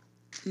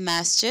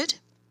masjid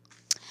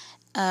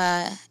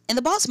in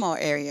the Baltimore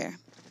area.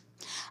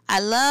 I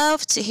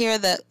love to hear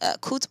the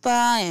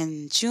khutbah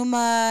and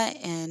Juma,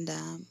 and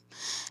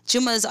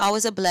Juma is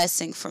always a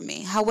blessing for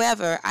me.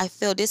 However, I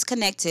feel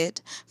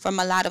disconnected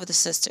from a lot of the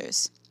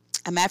sisters.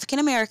 I'm African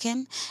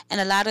American, and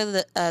a lot of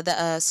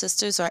the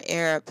sisters are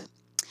Arab.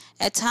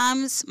 At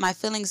times, my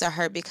feelings are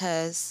hurt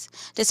because,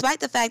 despite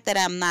the fact that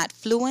I'm not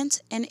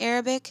fluent in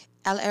Arabic,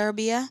 Al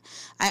Arabiya,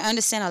 I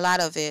understand a lot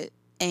of it,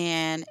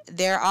 and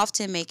they're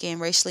often making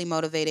racially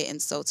motivated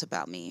insults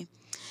about me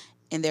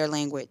in their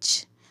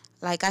language.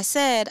 Like I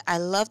said, I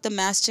love the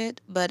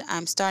masjid, but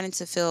I'm starting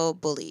to feel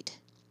bullied.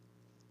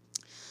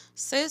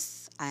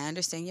 Sis, I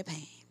understand your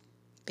pain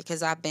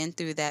because I've been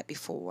through that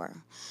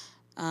before.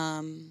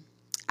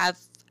 I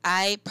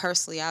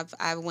personally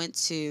went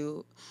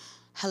to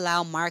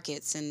halal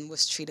markets and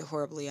was treated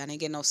horribly. I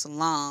didn't get no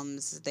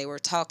salams. They were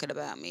talking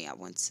about me. I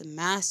went to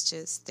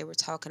masjids. They were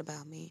talking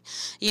about me.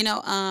 You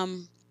know,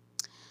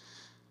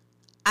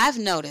 I've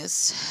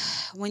noticed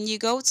when you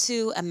go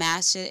to a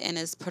masjid and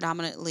it's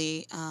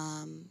predominantly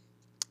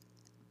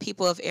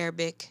people of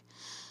Arabic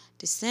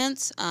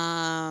descent,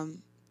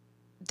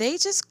 they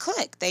just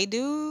click. They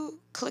do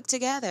click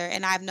together.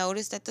 And I've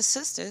noticed that the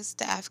sisters,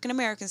 the African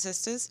American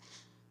sisters,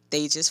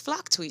 they just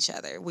flock to each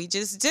other. We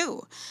just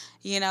do.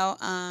 You know,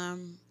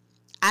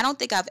 I don't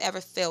think I've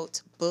ever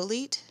felt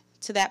bullied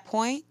to that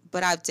point,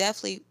 but I've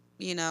definitely,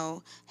 you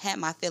know, had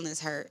my feelings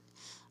hurt.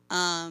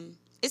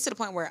 It's to the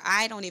point where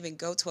I don't even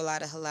go to a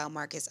lot of halal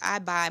markets. I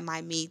buy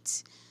my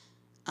meat,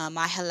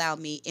 my halal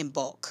meat in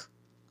bulk.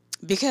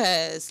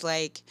 Because,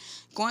 like,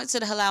 going to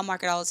the halal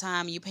market all the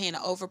time, you're paying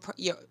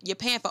you're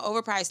paying for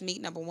overpriced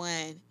meat, number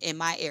one, in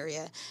my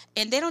area,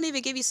 and they don't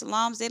even give you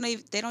salams. They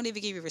don't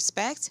even give you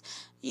respect,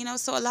 you know.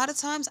 So a lot of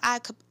times, I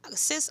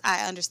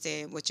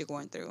understand what you're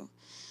going through.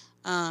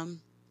 I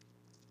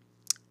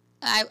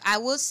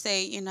would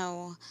say, you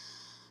know,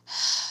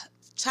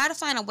 try to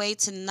find a way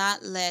to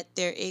not let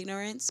their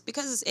ignorance,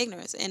 because it's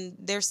ignorance, and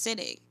they're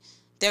sinning,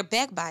 they're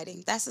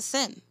backbiting. That's a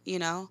sin, you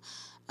know.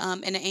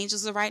 And the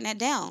angels are writing that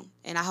down.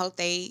 And I hope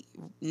they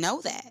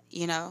know that,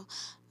 you know.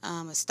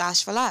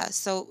 Astaghfirullah.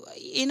 So,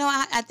 you know,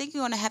 I think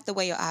you're going to have to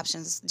weigh your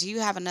options. Do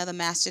you have another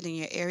masjid in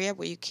your area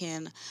where you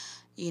can,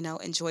 you know,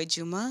 enjoy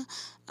Juma?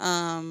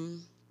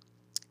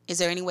 Is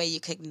there any way you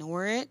could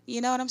ignore it? You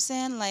know what I'm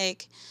saying?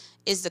 Like,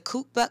 is the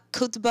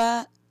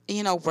khutbah,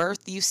 you know,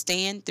 worth you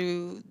staying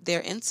through their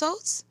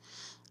insults?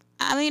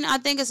 I mean, I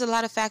think it's a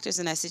lot of factors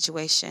in that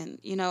situation.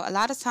 You know, a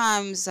lot of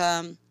times...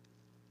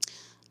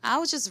 I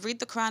would just read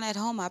the Quran at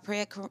home. I pray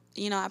at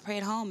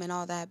home and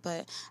all that.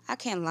 But I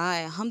can't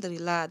lie.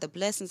 Alhamdulillah, the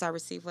blessings I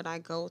receive when I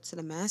go to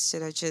the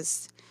masjid are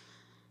just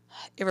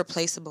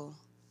irreplaceable.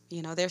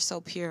 You know, they're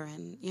so pure.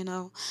 And, you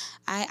know,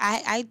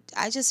 I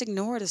just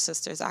ignore the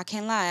sisters. I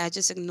can't lie. I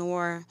just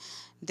ignore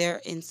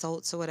their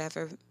insults or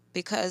whatever,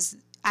 because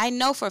I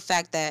know for a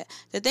fact that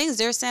the things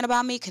they're saying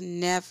about me can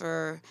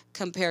never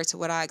compare to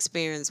what I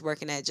experienced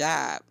working that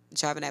job,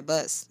 driving that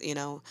bus, you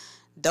know.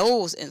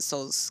 Those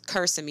insults,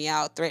 cursing me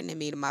out, threatening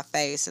me to my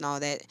face and all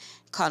that,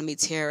 calling me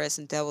terrorists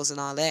and devils and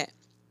all that,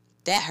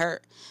 that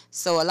hurt.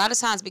 So a lot of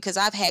times, because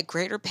I've had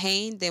greater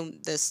pain than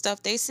the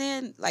stuff they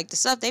send, like the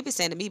stuff they be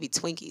saying to me be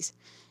Twinkies.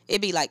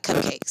 It'd be like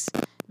cupcakes,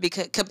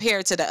 because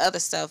compared to the other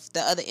stuff,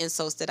 the other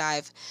insults that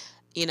I've,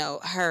 you know,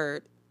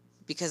 heard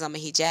because I'm a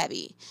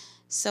hijabi.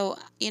 So,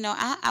 you know,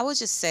 I would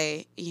just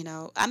say, you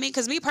know, I mean,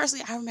 because me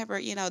personally, I remember,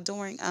 you know,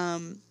 during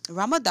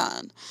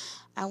Ramadan,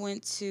 I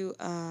went to...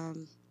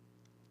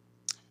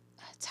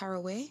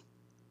 Tarawih.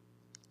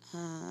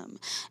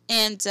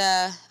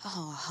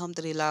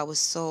 Alhamdulillah, it was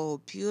so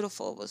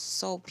beautiful. It was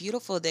so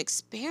beautiful, the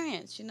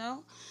experience, you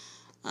know.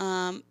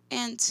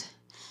 And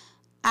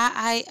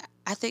I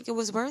think it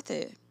was worth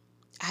it.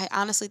 I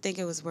honestly think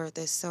it was worth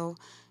it. So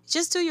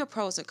just do your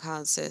pros and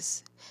cons,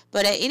 sis.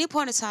 But at any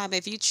point in time,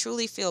 if you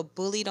truly feel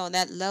bullied on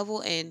that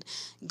level and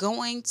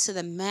going to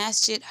the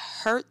masjid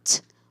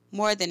hurt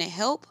more than it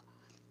helped,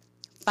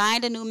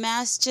 find a new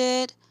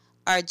masjid,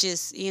 or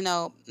just, you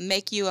know,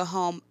 make you a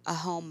home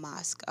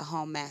mosque, a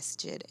home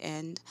masjid,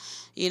 and,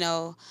 you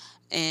know,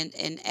 and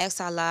ask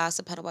Allah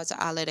subhanahu wa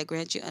ta'ala to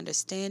grant you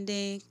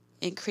understanding,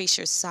 increase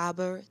your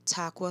sabr,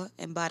 taqwa,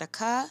 and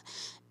barakah,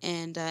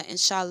 and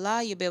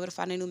inshallah you'll be able to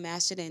find a new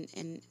masjid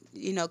and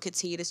you know,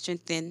 continue to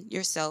strengthen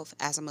yourself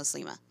as a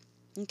Muslima.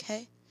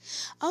 Okay.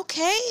 All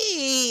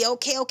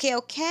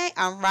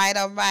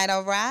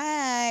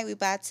right. We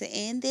about to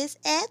end this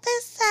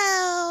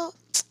episode.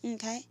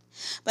 Okay.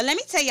 But let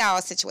me tell y'all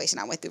a situation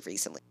I went through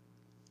recently.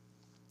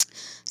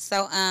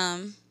 So,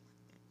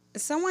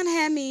 someone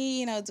had me,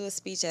 you know, do a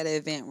speech at an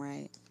event,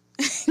 right?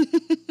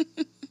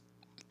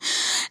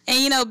 And,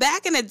 you know,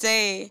 back in the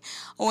day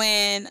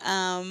when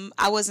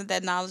I wasn't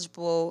that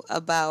knowledgeable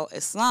about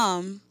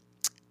Islam,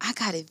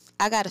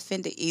 I got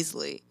offended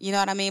easily. You know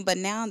what I mean? But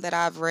now that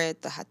I've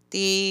read the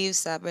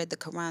hadiths, I've read the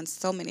Quran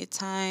so many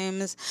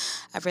times,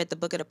 I've read the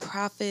Book of the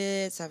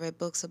Prophets, I've read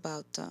books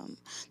about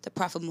the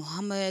Prophet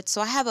Muhammad. So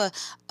I have a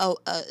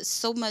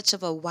so much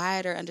of a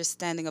wider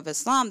understanding of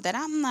Islam that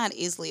I'm not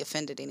easily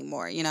offended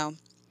anymore, you know?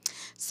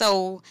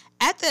 So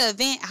at the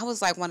event, I was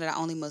like one of the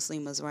only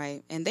Muslims,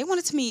 right? And they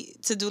wanted me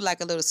to do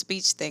like a little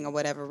speech thing or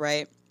whatever,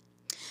 right?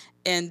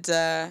 And,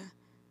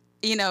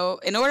 you know,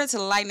 in order to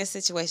lighten the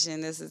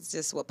situation, this is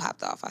just what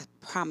popped off. I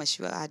promise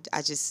you.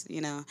 I just,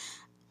 you know.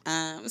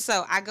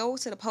 So I go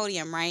to the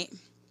podium, right?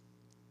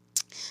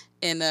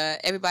 And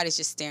everybody's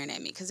just staring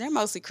at me because they're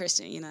mostly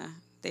Christian, you know.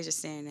 They're just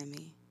staring at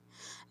me.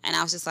 And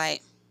I was just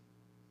like,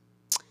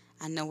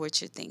 I know what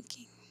you're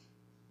thinking.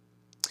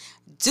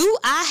 Do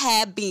I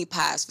have bean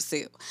pies for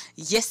sale?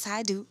 Yes,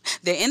 I do.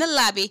 They're in the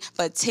lobby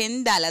for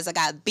 $10. I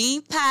got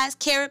bean pies,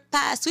 carrot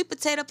pies, sweet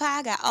potato pie.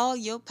 I got all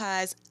your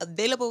pies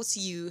available to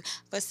you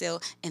for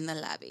sale in the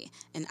lobby.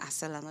 And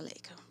assalamu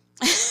alaikum.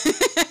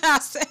 I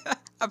said,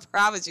 I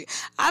promise you.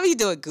 I be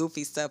doing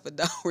goofy stuff for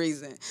no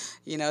reason.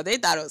 You know, they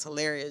thought it was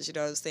hilarious, you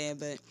know what I'm saying?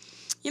 But,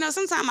 you know,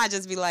 sometimes I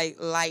just be like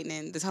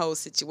lightening this whole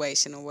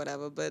situation or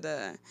whatever. But,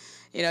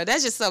 you know,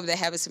 that's just something that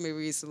happened to me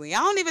recently. I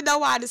don't even know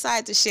why I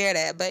decided to share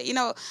that. But, you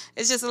know,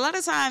 it's just a lot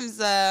of times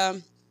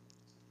I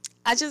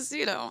just,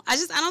 you know, I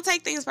don't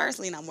take things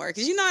personally no more.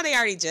 Because, you know, they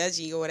already judge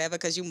you or whatever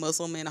because you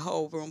Muslim in a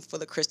whole room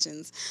full of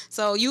Christians.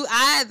 So you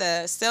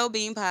either sell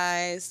bean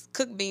pies,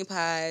 cook bean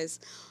pies,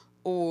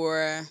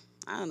 or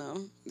I don't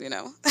know, you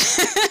know.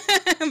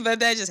 But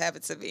that just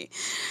happened to me.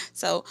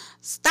 So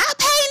stop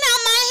hating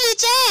on my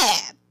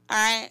hijab. All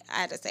right?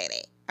 I had to say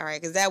that. All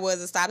right? Because that was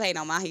a stop hating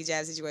on my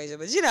hijab situation.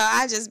 But, you know,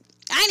 I didn't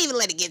even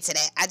let it get to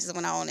that. I just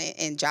went on it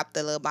and dropped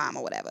the little bomb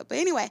or whatever. But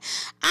anyway,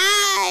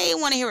 I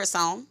want to hear a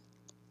song.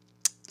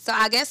 So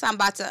I guess I'm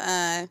about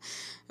to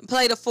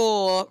play the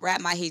full Wrap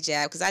My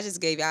Hijab because I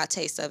just gave y'all a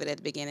taste of it at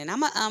the beginning.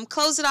 I'm going to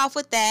close it off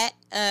with that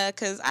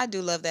because I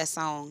do love that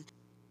song.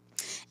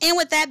 And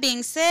with that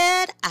being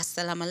said,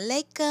 Assalamu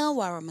alaikum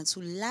wa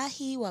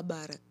rahmatullahi wa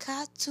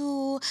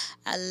barakatuh.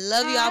 I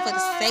love you all for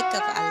the sake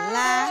of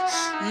Allah.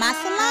 Ma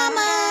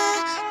salama.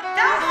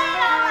 Don't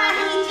hate on my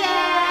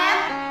hijab.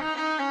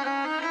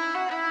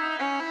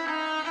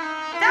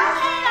 Don't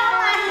hate on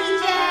my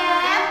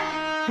hijab.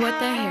 What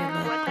the hair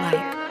look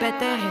like? Bet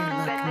the hair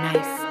look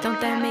nice. Don't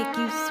that make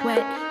you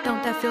sweat?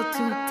 Don't that feel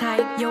too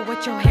tight? Yo,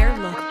 what your hair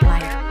look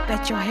like?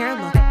 Bet your hair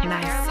look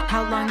nice.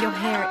 How long your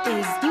hair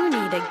is? You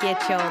need to get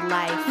your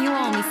life. You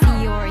only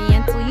see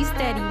Oriental. You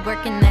steady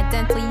working that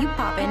dental. You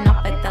popping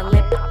up at the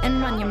lip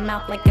and run your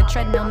mouth like a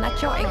treadmill.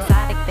 Not your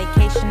exotic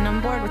vacation.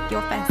 I'm bored with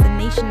your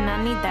fascination.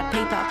 I need that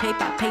PayPal,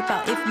 PayPal,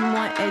 PayPal if you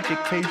want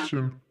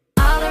education.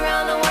 All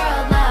around the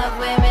world, love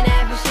women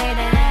every shade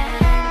of tan.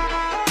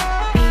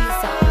 Be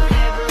so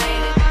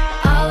liberated.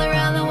 All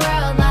around the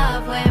world,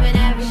 love women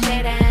every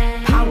shade of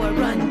tan. Power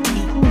run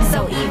deep.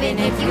 So even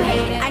if you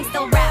hate it, I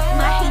still wrap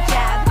my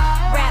hijab.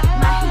 Wrap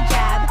my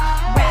hijab.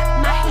 Wrap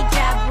my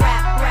hijab.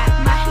 Wrap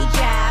my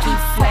hijab.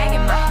 Keep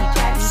swagging my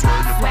hijabi.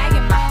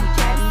 Swagging my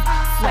hijabi.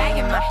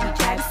 Swagging my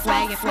hijabi.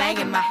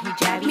 Swagging my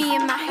hijabi. Me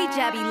and my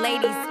hijabi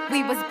ladies,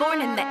 we was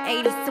born in the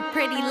 80s, so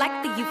pretty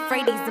like the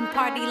Euphrates and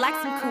party like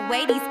some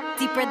Kuwaitis,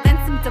 deeper than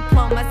some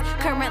diplomas,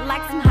 current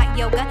like some hot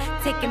yoga,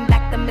 taking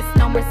back the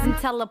misnomers and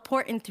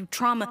teleporting through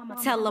trauma,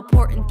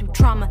 teleporting through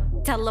trauma,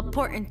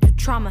 teleporting through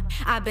trauma.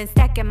 I've been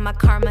stacking my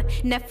karma,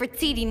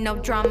 Nefertiti, no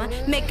drama,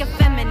 make a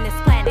feminist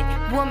planet,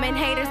 woman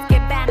haters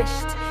get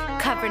banished,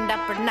 covered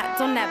up or not,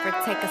 don't ever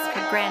take us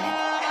for granted.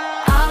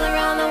 All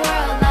around the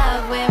world,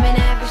 love women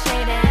every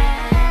shade of tan.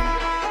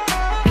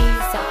 Be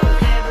so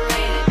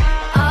liberated.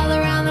 All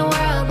around the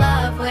world,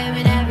 love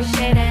women every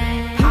shade of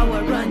tan.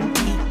 Power run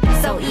deep.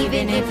 So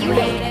even if you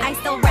hate it, I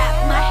still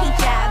wrap my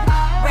hijab,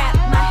 wrap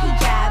my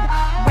hijab,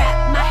 wrap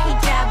my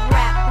hijab,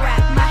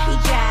 wrap my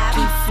hijab.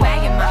 Keep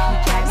swagging my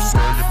hijabi.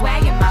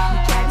 Swagging my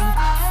hijabi.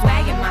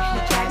 Swagging my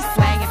hijabi.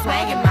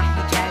 Swagging my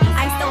hijabi.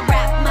 I still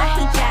wrap my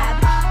hijab,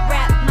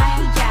 wrap my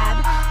hijab,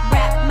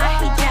 wrap my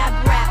hijab,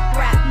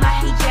 wrap my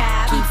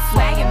hijab. Keep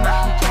swagging my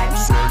hijabi.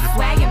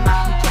 Swagging my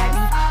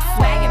hijabi.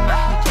 Swagging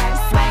my hijabi.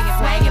 Swagging.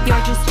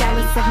 You're just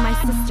jealous of my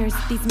sisters,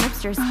 these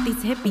mipsters,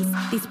 these hippies,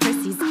 these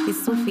prissies, these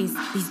Sufis,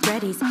 these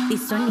dreadies,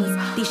 these Sunnis,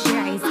 these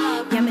Shiites,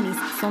 Yemenis,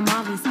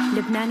 Somalis,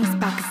 Lebanis,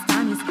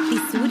 Pakistanis,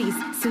 these Sudis,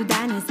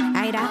 Sudanis,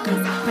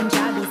 Iraqis,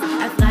 Punjabis,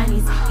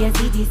 Afghanis,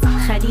 Yazidis,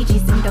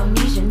 Khadijis,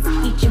 Indonesians,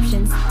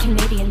 Egyptians,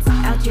 Canadians,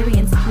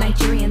 Algerians,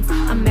 Nigerians,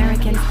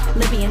 Americans,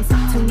 Libyans,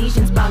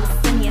 Tunisians,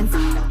 Palestinians,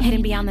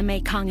 hidden beyond the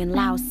Mekong and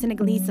Laos,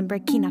 Senegalese and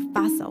Burkina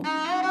Faso.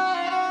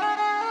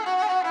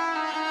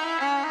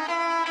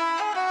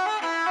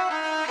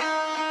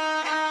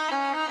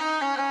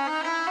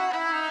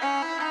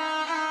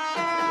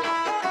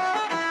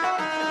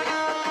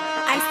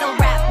 I still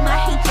wrap my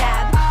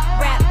hijab,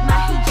 wrap my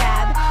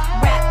hijab,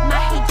 wrap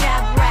my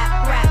hijab, wrap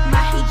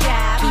my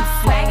hijab. Keep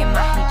swagging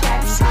my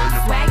hijabi.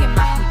 Swagging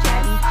my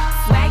hijabi.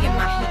 Swagging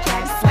my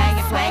hijabi.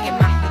 Swagging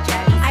my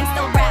hijabi. I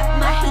still wrap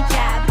my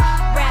hijab,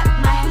 wrap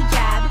my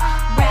hijab,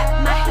 wrap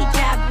my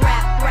hijab,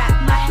 wrap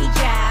my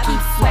hijab.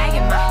 Keep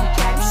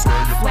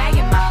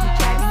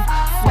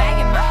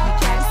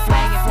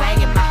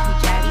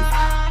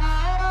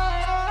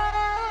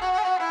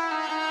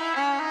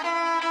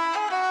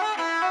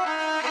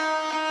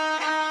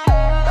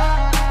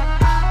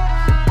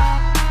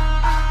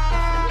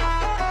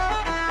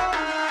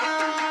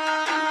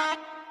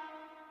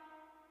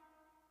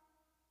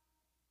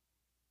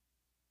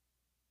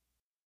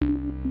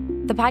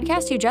The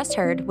podcast you just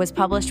heard was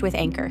published with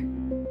Anchor.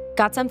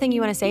 Got something you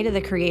want to say to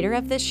the creator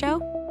of this show?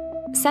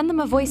 Send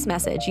them a voice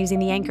message using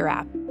the Anchor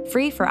app,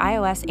 free for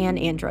iOS and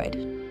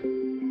Android.